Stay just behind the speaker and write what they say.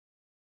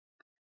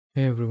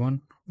Hey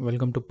everyone,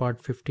 welcome to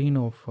part 15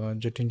 of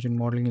jet engine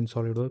modeling in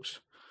SolidWorks.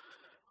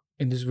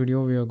 In this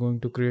video, we are going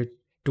to create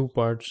two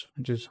parts,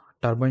 which is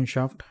turbine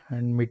shaft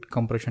and mid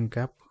compression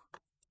cap.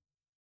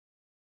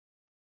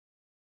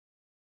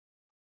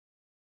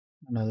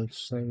 And I'll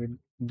save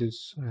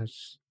this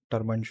as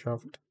turbine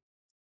shaft.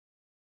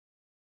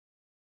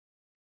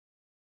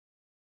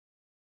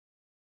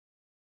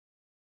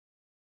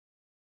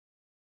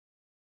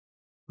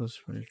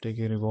 First, we'll take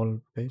a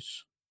revolve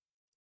base.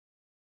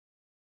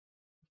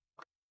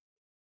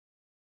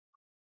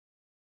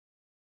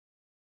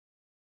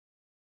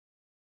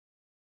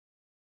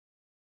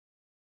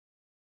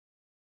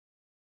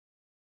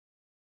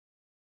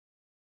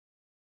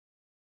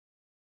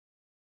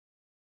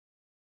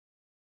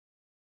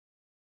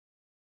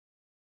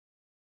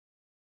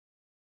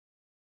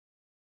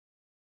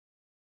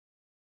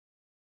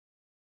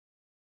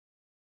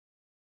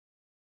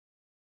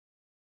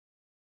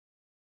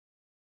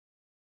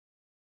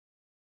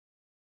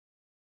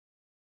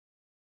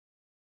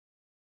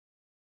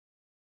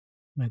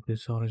 Make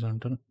this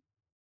horizontal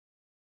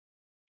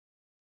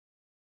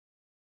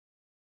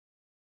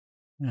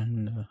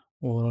and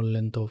overall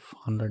length of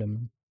 100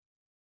 mm.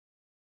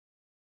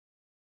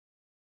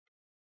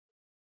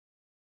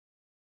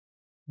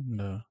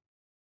 And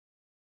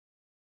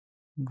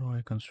draw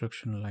a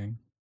construction line,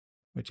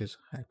 which is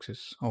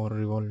axis or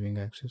revolving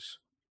axis.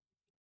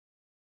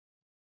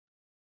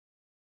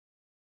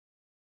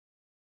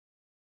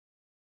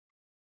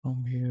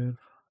 From here,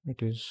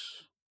 it is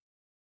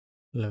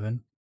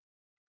 11.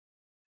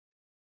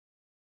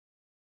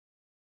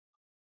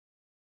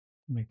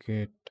 Make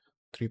it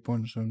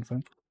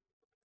 3.75.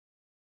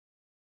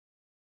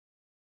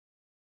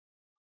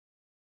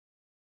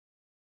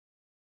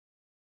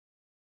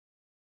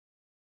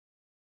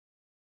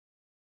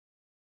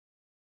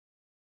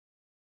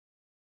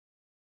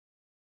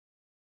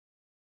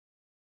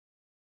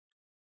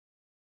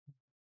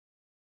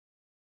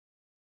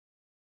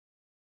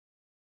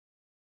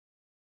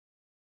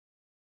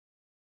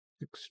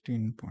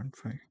 Sixteen point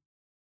five.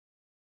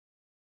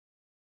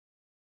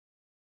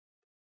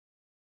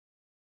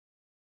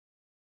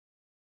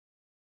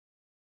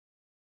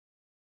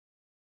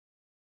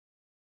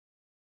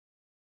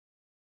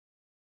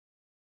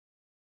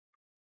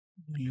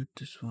 Delete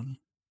this one.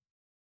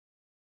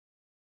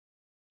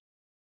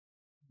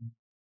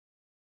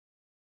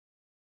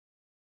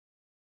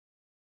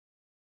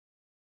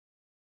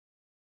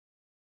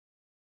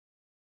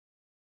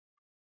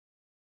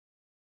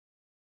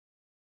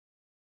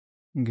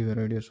 Give a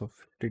radius of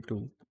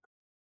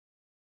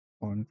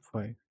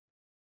 52.5.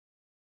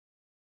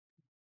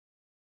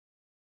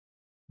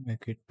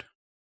 Make it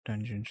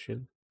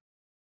tangential.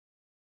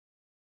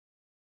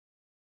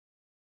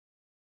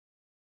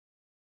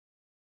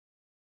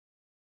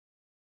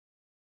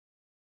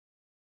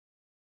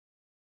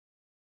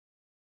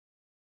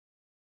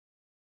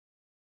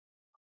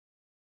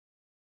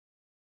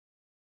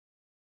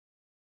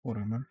 For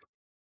mm.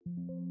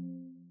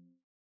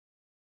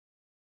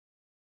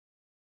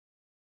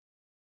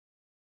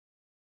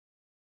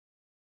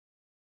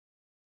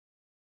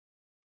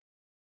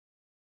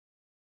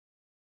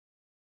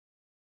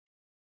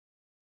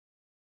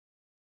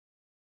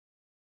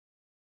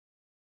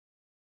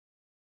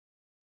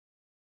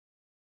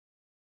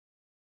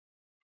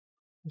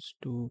 This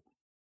two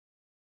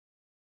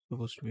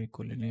supposed to be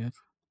collinear.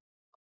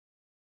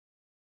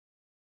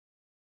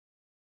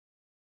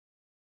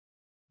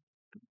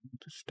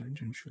 This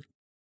tangential.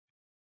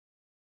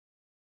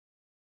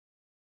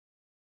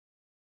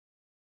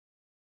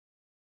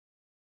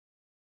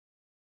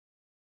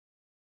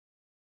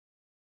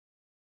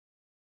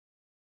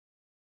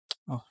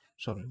 Oh,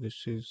 sorry,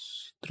 this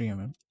is 3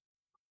 mm.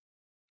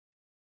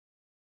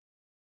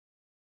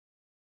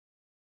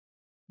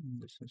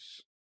 This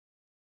is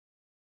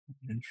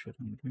tangential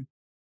only.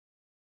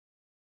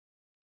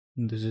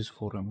 This is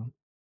 4 mm.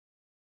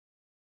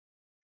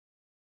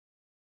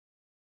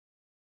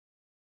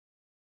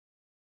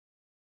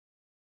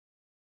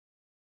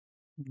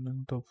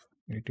 Length of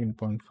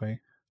 18.5.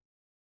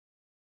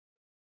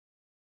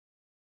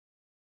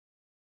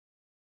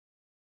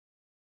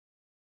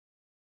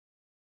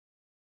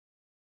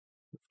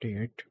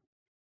 58.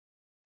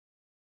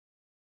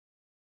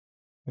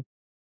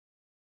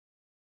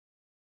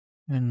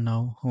 And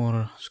now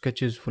our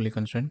sketch is fully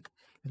constrained.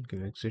 I'll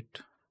give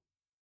exit.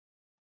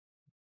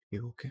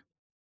 Give OK.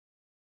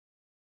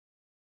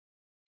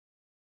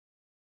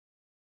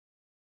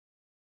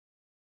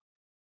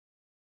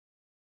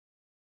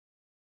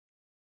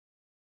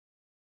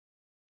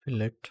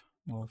 Fillet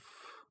of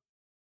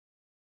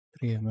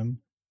 3 mm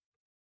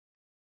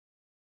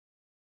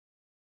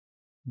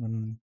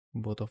on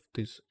both of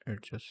these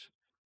edges.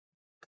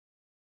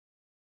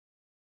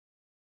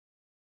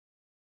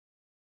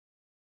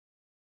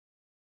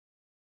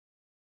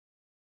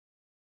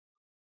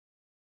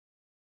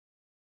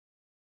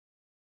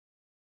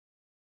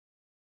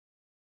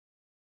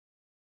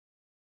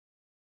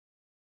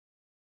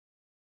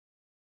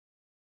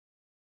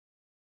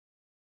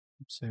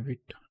 Save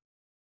it.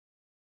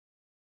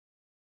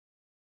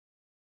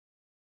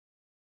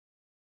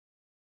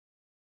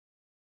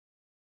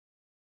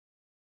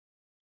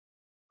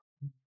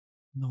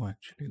 No,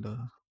 actually,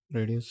 the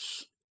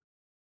radius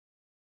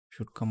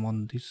should come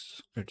on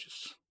these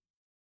edges.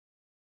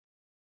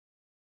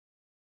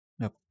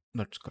 Yep,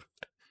 that's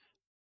correct.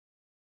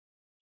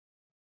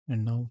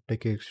 And now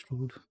take a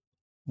extrude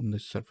on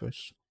this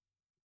surface.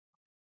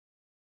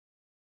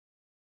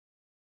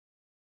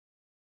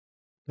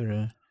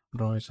 There,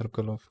 draw a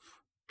circle of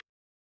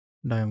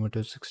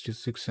diameter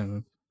 66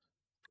 mm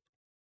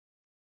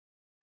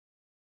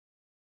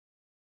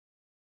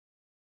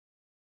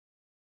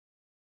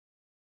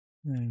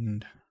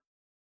and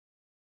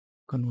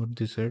convert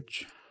this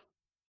edge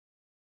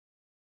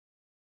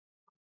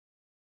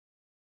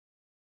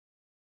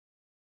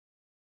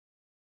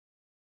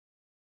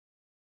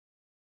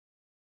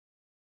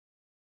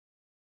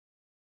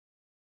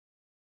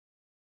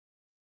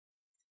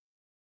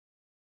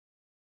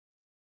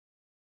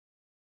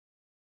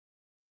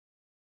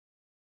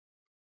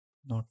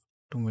not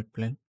to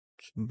midplane,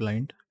 it's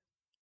blind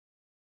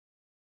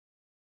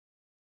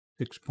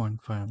 6.5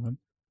 mm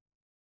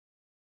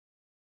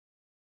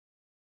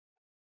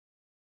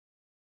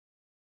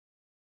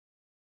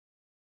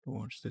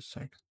towards this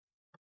side.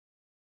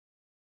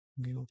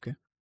 Okay.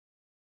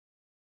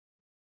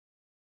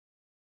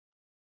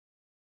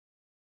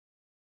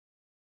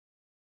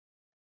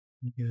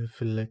 Give a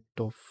fillet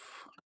of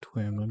 2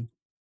 mm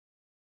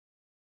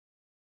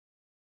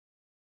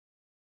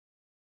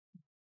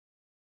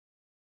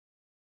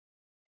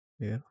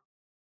here,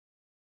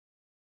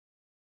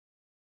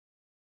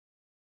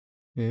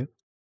 here,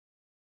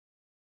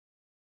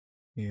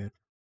 here,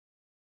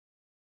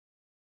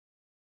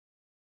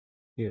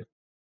 here.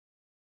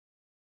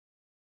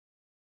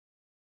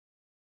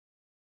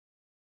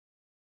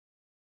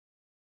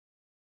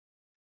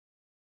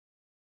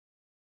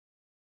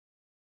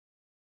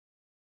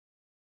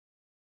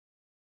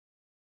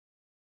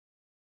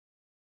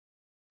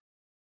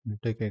 And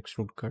take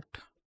extrude cut.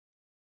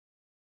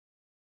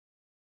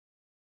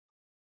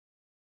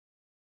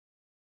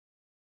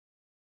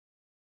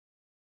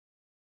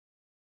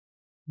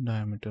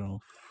 Diameter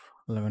of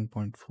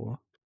 11.4.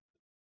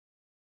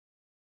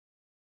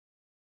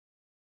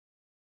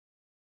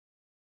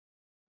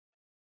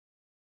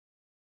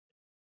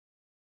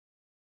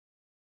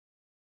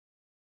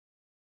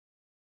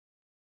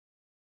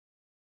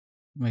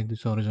 Make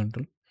this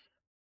horizontal.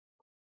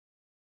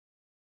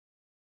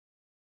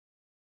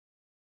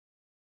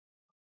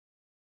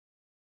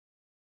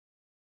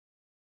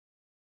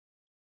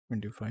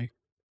 Twenty-five.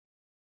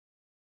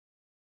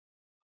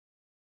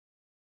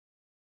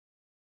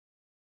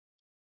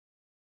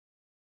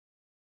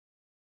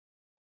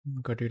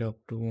 Cut it up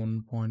to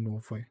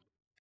 1.05.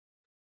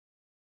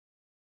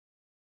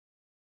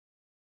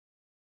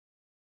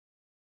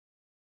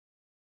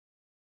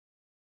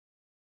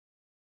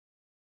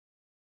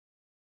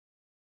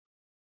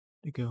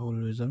 Take a whole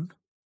wizard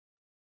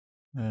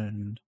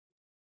and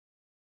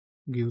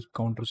give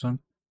countersunk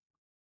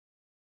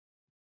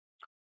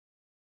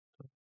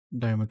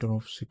diameter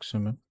of 6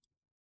 mm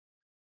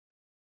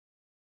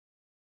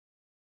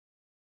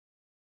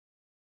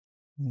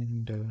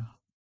and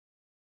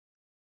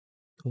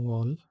through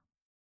all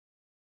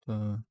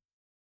the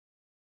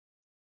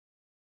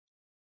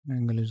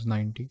angle is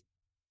 90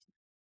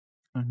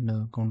 and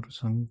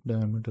countersunk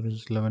diameter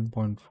is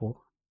 11.4.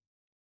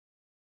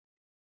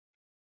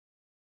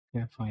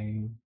 Yeah,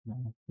 fine.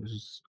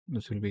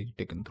 This will be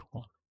taken through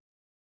all.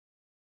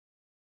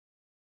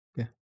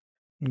 Okay,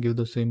 give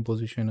the same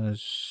position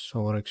as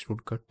our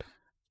extrude cut.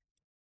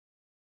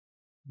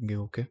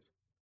 Give okay.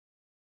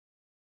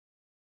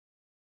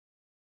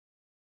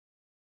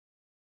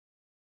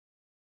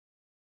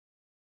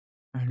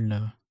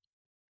 And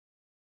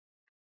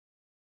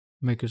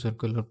make a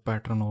circular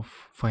pattern of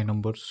 5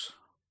 numbers.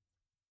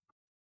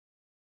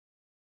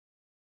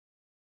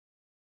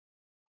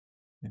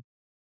 Yeah.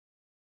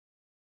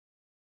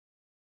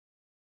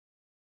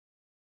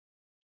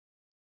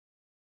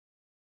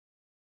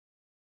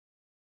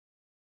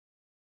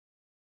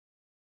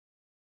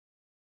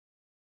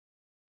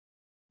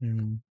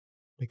 And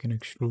take an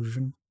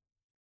extrusion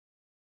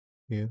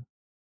here.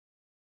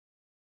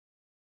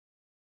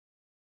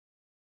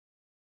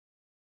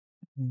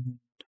 And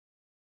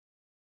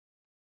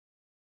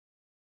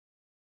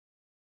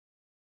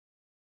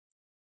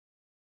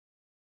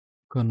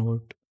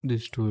convert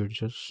these two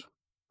edges.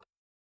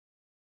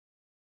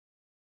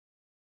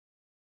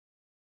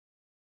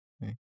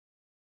 Okay.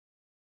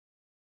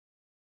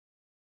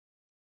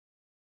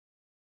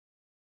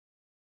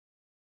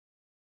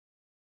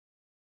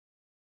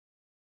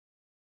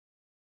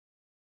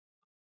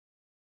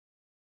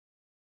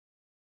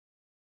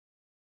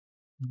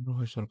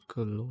 Draw a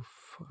circle of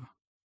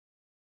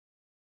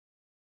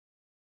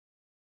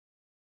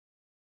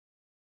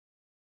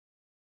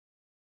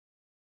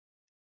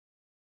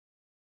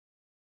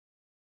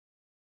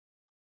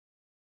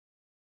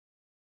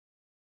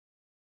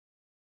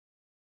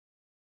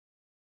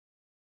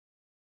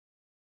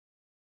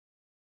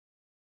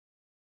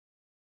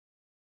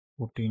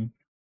 14.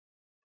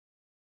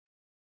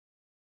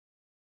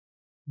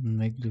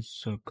 Make this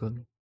circle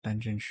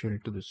tangential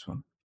to this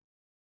one.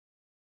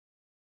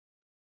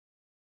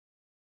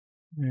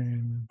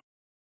 And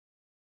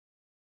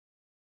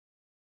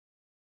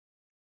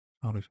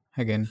sorry,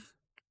 again,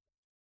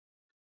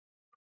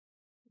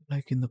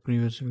 like in the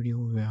previous video,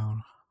 we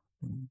are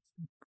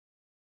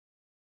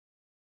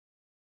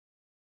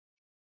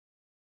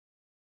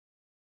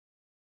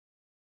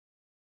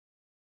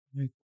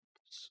like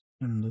this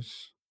and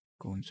this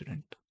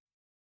coincident.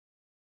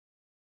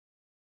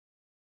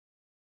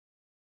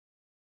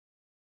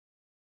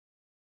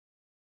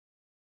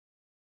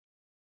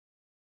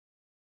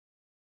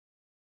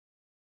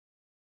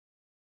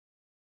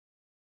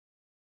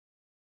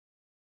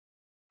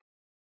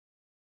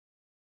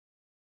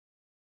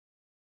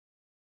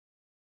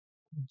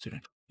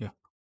 Coincident. Yeah,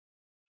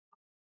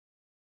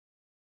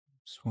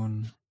 this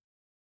one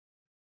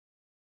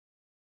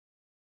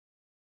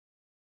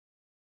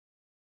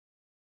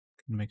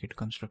can make it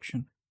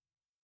construction.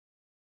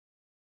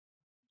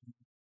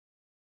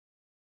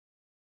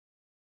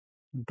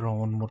 Draw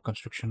one more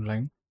construction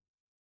line.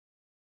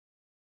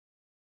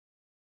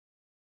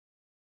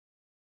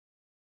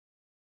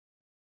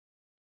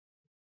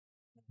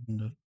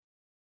 And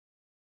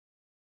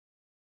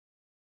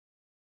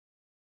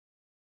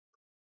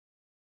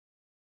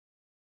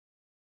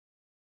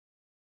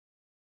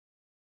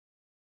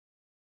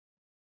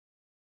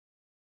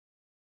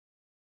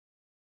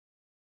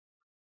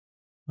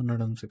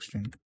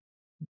 116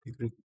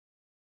 degree.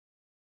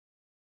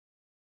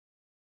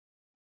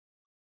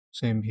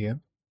 Same here.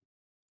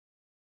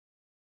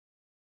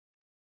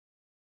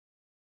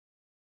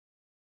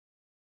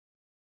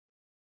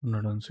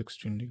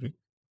 116 degree.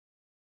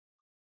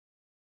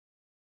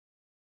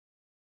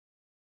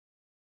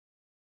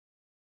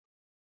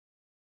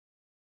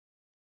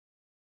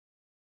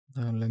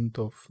 The length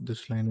of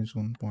this line is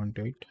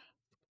 1.8,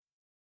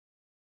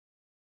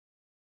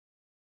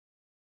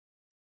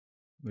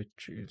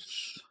 which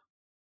is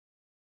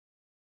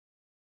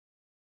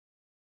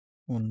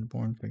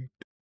 1.8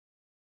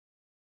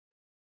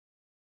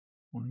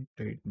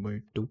 by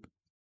 2.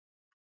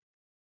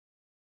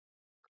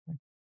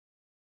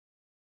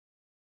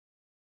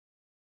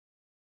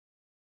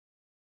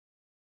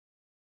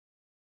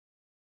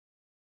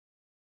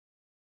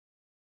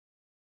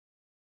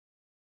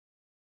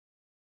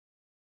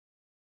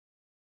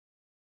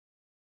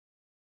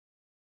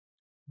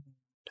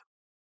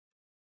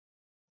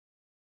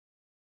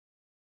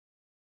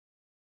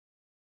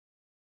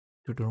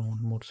 To draw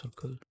one more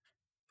circle.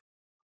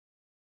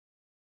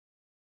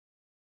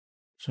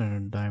 It's a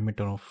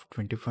diameter of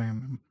 25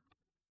 mm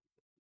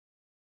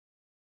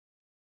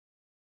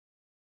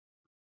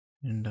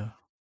and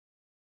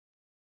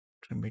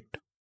trim it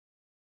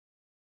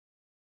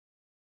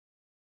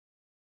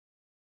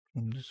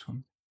from this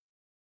one.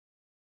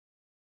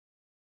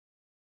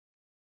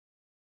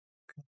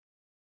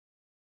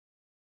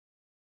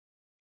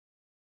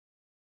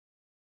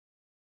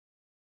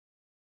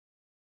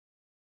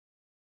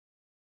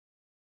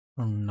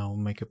 And now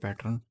make a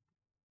pattern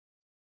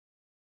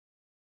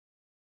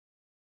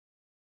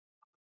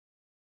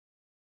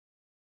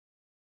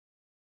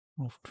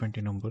of 20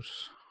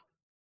 numbers.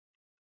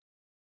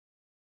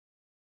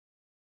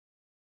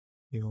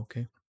 You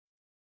okay?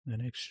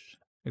 Then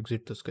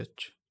exit the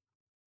sketch.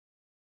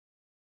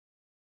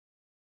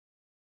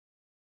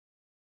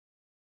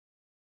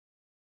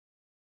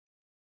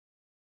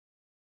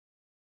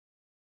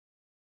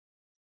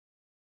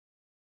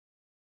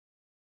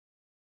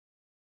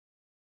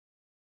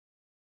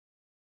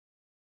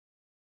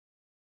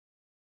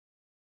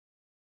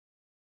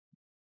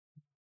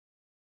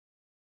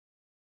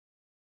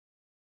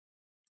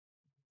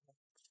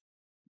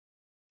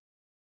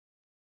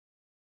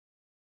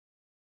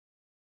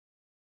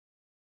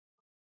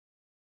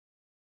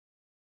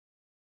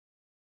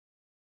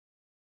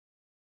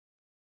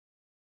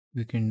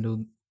 We can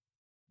do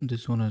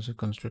this one as a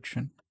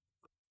construction.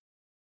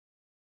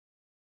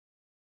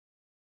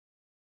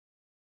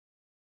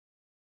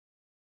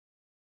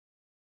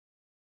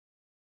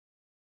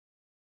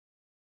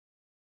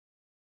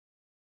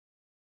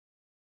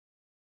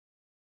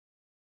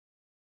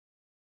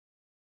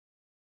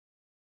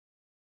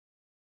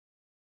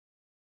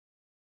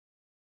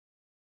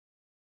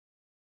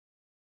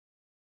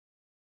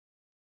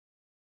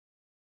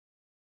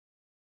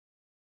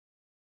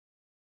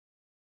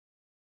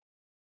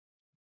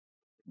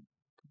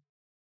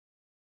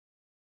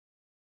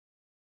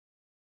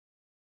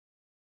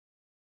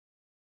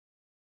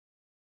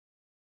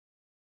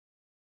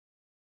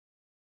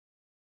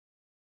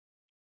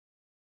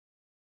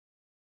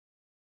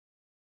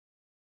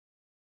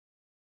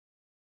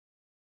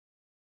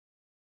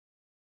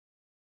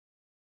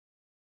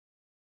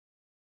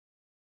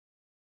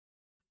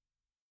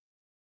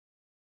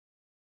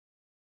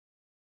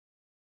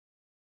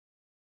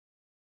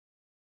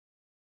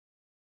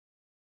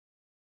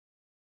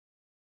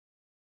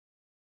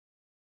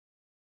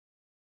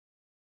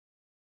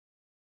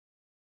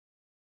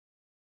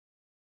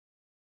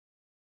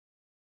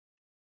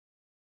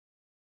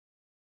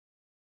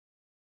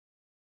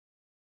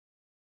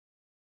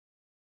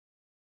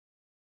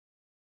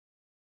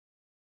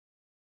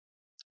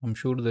 I'm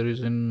sure there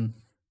is in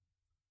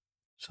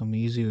some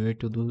easy way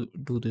to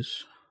do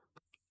this.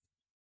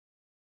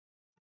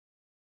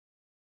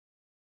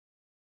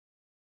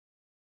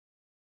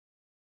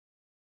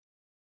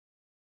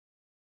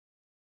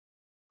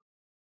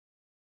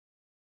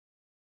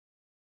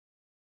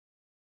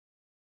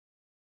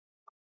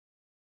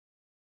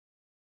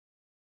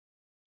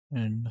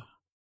 And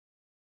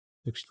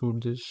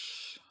extrude this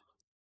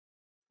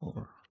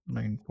for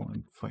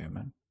 9.5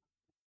 mm.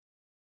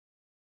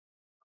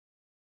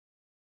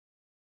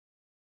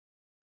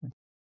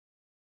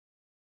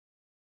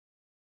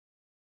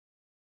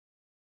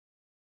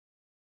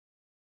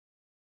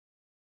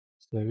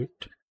 Save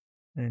it.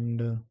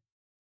 And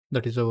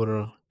that is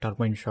our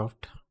turbine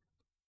shaft.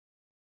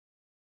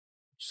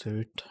 Save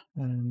it.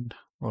 And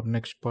our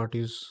next part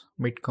is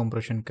mid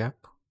compression cap.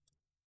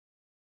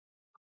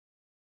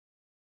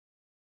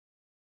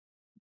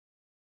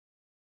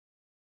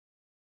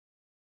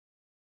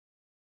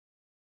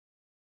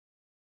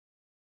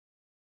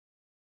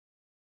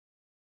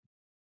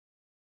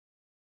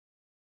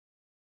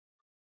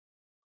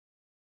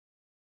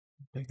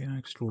 Take an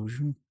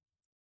extrusion.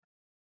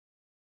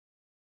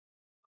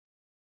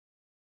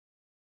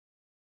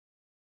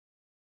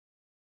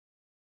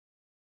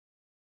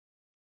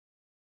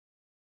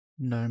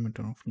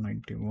 Diameter of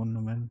 91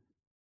 mm.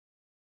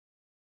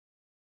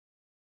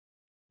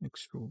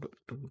 Extrude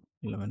to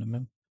 11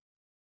 mm.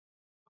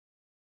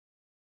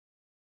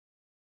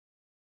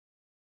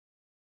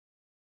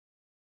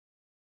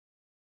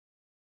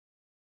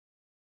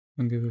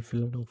 And give a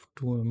fillet of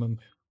 2 mm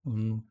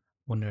on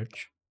one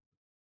edge.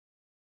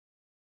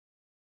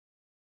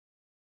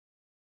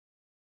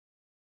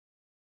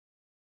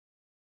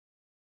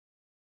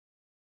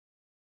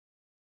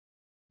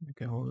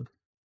 Make a hole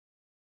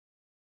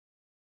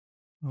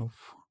of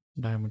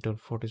diameter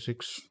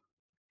 46.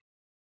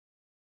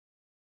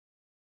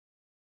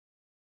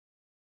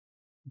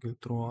 Give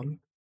through all.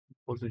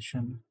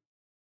 Position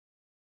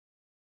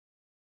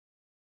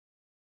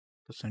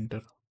the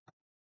center.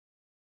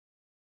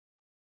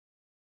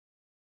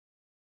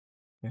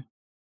 Okay.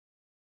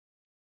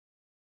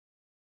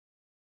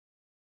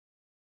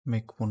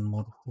 Make one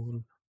more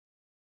hole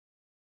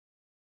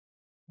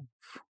of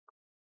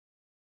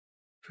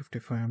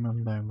 55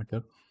 mm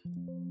diameter.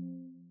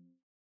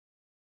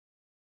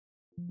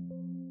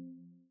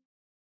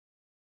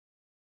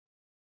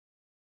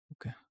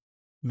 Okay.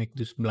 Make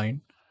this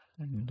blind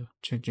and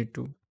change it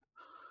to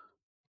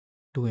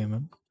 2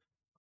 mm.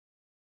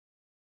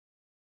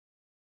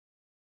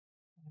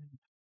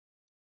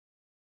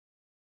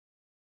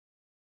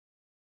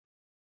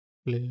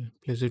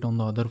 Place it on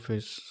the other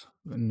face,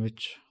 in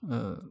which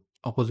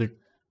opposite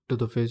to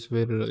the face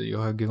where you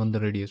have given the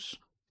radius.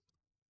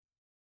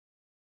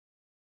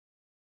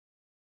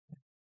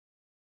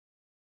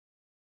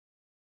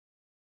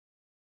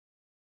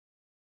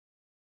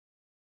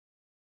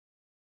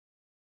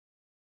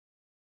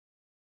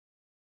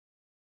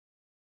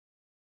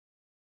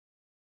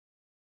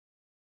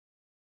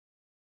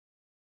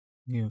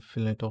 Give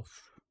fillet of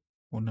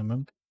 1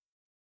 mm.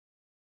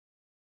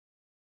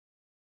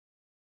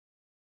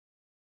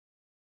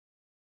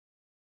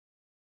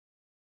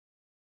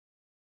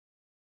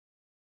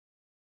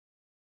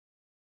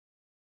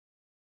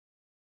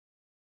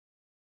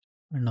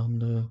 And on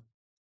the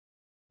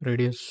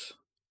radius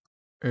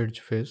edge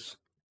face,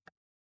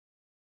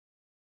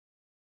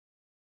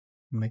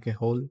 make a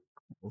hole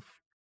of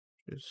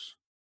this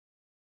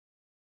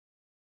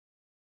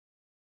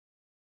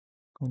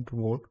counter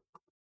board.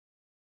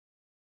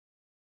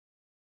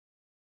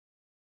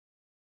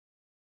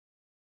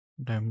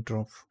 Diameter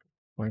of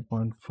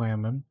 5.5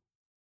 mm.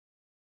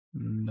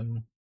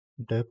 And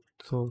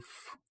depth of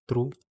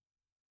through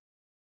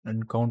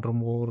and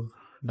counterbore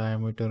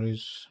diameter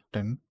is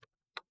 10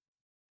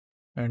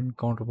 and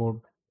counterbore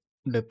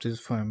depth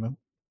is 5 mm.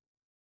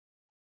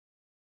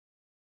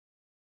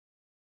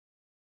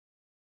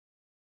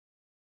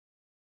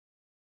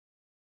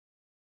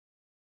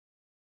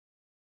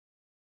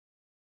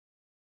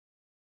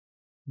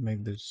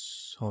 Make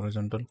this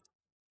horizontal,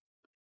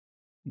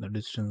 the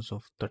distance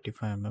of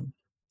 35 mm.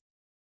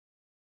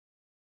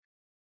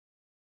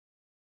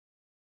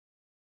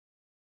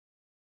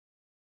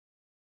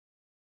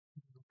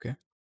 Okay.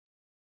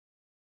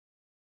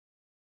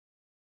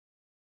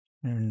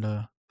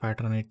 And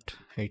pattern it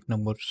 8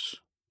 numbers.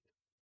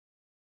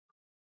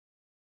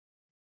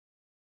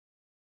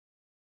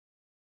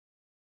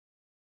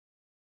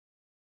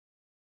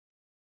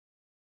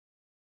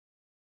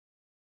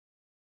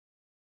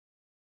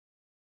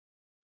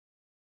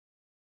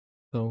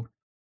 So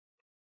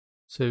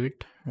save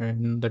it,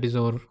 and that is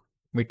our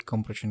mid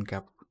compression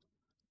cap.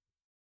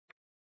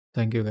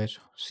 Thank you guys.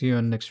 See you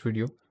in next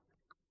video.